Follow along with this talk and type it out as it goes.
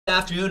Good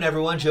afternoon,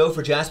 everyone. Joe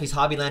for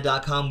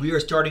JaspysHobbyland.com. We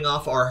are starting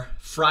off our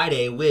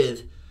Friday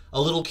with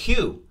a little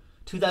Q.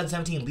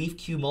 2017 Leaf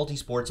Q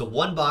Multisports, a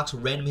one-box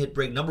random hit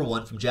break number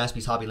 1 from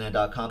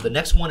JaspysHobbyland.com. The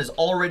next one is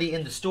already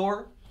in the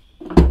store.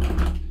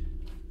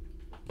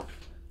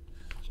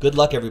 Good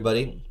luck,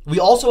 everybody. We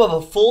also have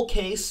a full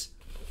case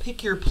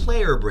pick your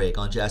player break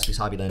on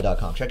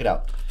JaspysHobbyland.com. Check it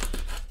out.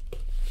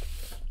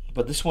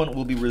 But this one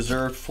will be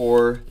reserved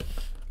for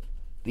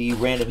the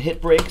random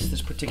hit breaks,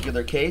 this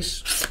particular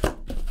case.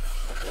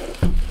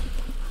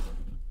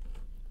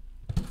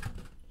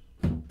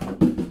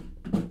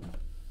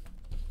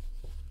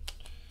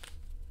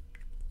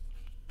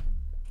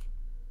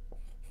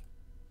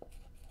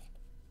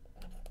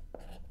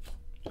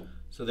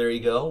 So there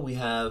you go. We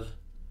have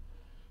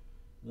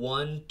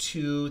 1,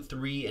 2,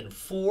 3, and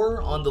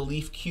 4 on the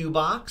Leaf Q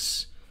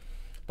box.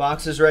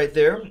 Boxes right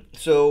there.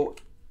 So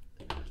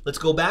let's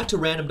go back to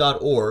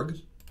random.org.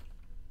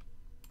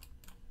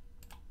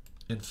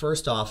 And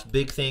first off,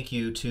 big thank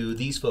you to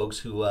these folks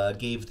who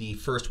gave the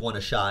first one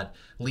a shot.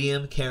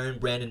 Liam, Karen,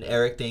 Brandon,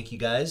 Eric, thank you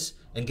guys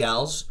and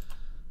gals.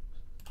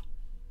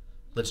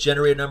 Let's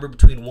generate a number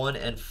between 1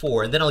 and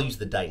 4, and then I'll use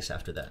the dice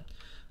after that.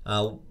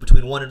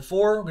 Between 1 and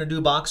 4, we're going to do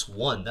box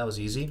 1. That was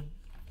easy.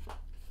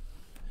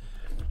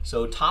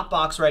 So top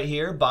box right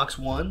here, box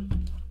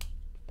 1.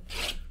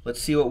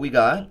 Let's see what we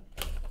got.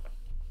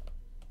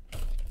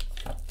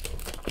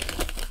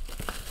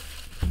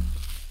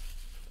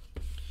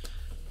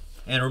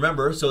 And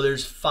remember, so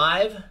there's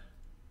 5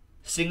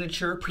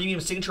 premium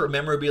signature or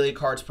memorabilia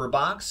cards per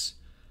box.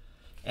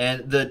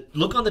 And the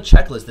look on the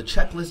checklist. The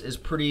checklist is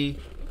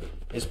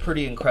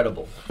pretty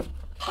incredible.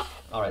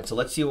 All right, so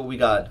let's see what we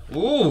got.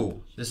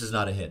 Ooh, this is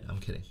not a hit. I'm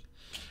kidding.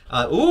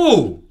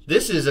 Ooh,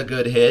 this is a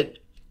good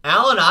hit.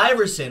 Allen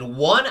Iverson,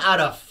 1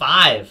 out of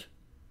 5.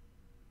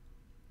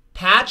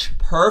 Patch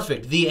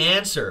perfect. The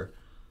answer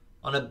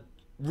on a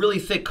really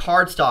thick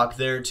cardstock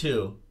there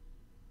too.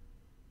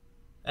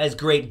 That is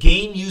great.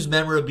 Game used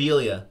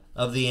memorabilia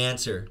of the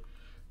answer.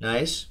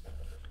 Nice.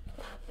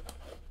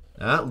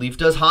 Leaf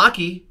does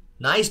hockey.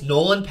 Nice.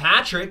 Nolan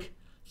Patrick,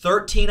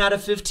 13 out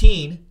of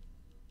 15.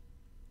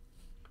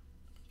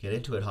 Get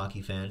into it,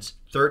 hockey fans.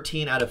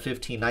 13 out of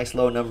 15. Nice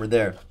low number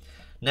there.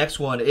 Next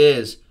one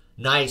is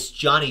nice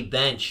Johnny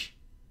Bench.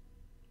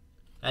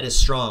 That is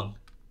strong.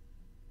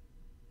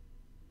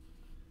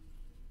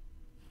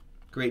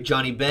 Great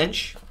Johnny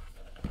Bench.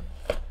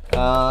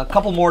 A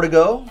couple more to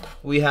go.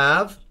 We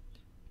have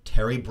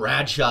Terry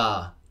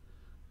Bradshaw.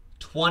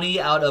 20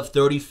 out of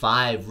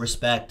 35.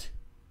 Respect.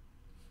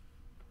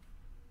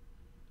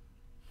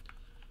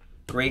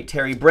 Great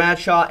Terry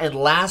Bradshaw. And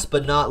last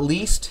but not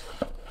least,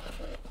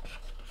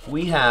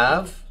 we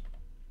have,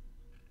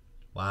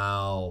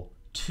 wow,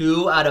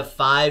 2 out of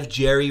 5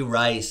 Jerry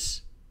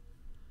Rice.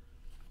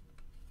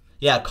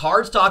 Yeah,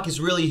 cardstock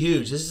is really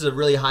huge. This is a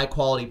really high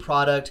quality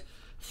product.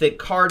 Thick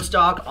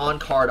cardstock,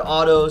 on-card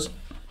autos,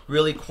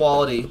 really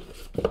quality.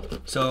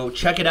 So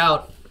check it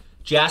out,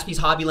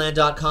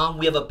 JaspysHobbyland.com.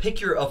 We have a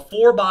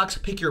 4-box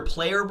pick your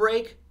player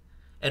break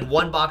and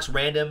 1-box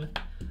random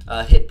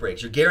hit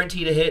breaks. You're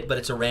guaranteed a hit, but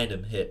it's a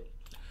random hit.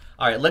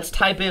 All right, let's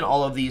type in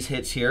all of these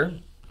hits here.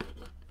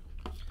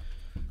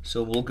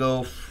 So we'll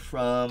go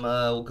from,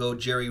 we'll go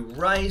Jerry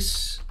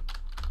Rice.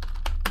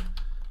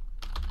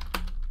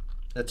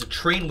 That's a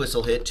train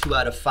whistle hit, 2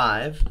 out of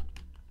 5.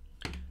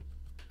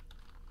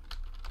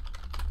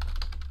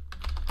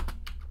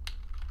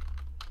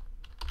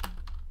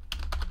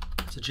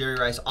 So Jerry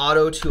Rice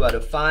auto, 2 out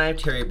of 5.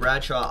 Terry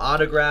Bradshaw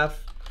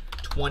autograph,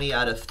 20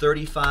 out of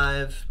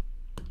 35.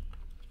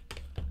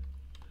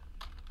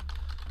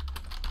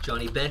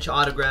 Johnny Bench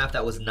autograph,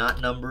 that was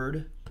not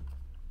numbered.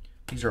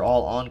 These are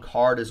all on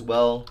card as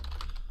well.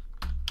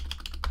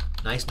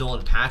 Nice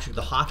Nolan Patrick.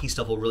 The hockey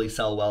stuff will really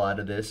sell well out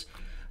of this.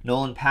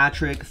 Nolan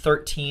Patrick,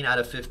 13 out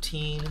of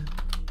 15.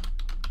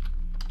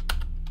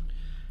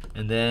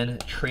 And then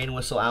train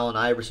whistle Allen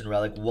Iverson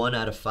relic, 1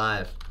 out of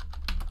 5.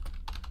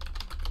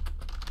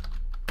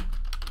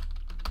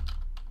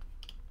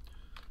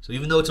 So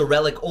even though it's a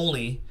relic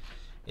only,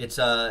 it's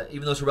a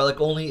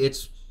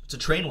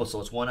train whistle.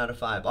 It's 1 out of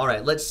 5. All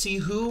right, let's see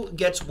who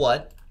gets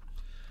what.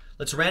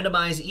 Let's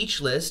randomize each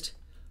list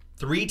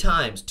 3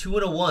 times. 2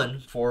 and a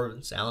 1 for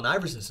Allen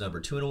Iverson's number.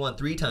 2 and a 1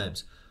 3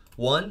 times.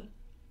 1,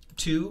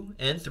 2,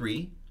 and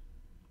 3.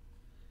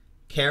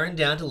 Karen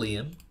down to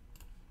Liam.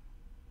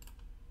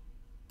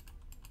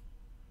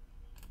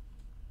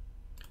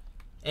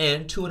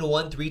 And 2 and a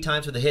 1 3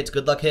 times for the hits.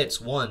 Good luck hits.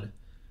 1,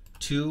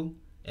 2,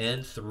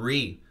 and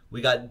 3.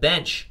 We got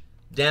Bench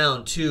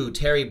down to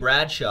Terry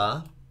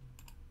Bradshaw.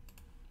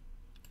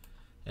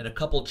 And a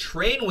couple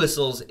train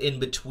whistles in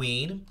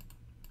between.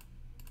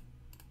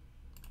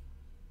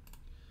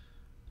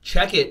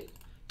 Check it.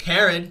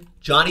 Karen,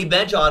 Johnny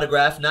Bench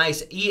autograph.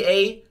 Nice.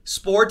 EA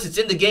Sports, it's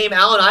in the game.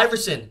 Allen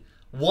Iverson,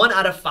 1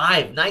 out of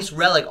 5. Nice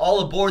relic. All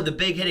aboard the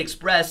Big Hit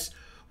Express.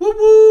 Whoop,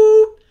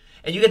 whoop.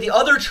 And you get the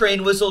other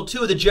train whistle,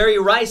 too. The Jerry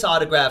Rice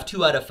autograph,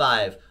 2 out of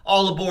 5.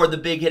 All aboard the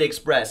Big Hit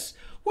Express.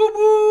 Whoop,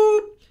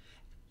 whoop.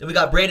 Then we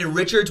got Brandon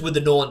Richards with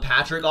the Nolan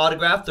Patrick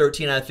autograph,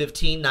 13 out of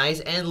 15, nice.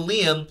 And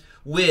Liam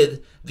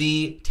with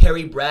the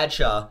Terry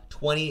Bradshaw,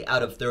 20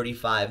 out of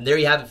 35. And there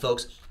you have it,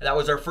 folks. That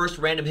was our first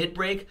random hit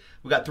break.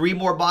 We got 3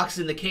 more boxes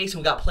in the case,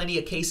 and we got plenty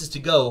of cases to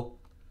go.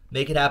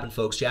 Make it happen,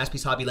 folks.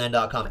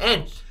 JaspysHobbyland.com.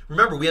 And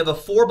remember, we have a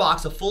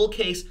 4-box, a full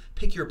case,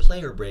 pick your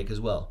player break as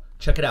well.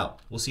 Check it out.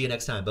 We'll see you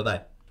next time.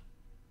 Bye-bye.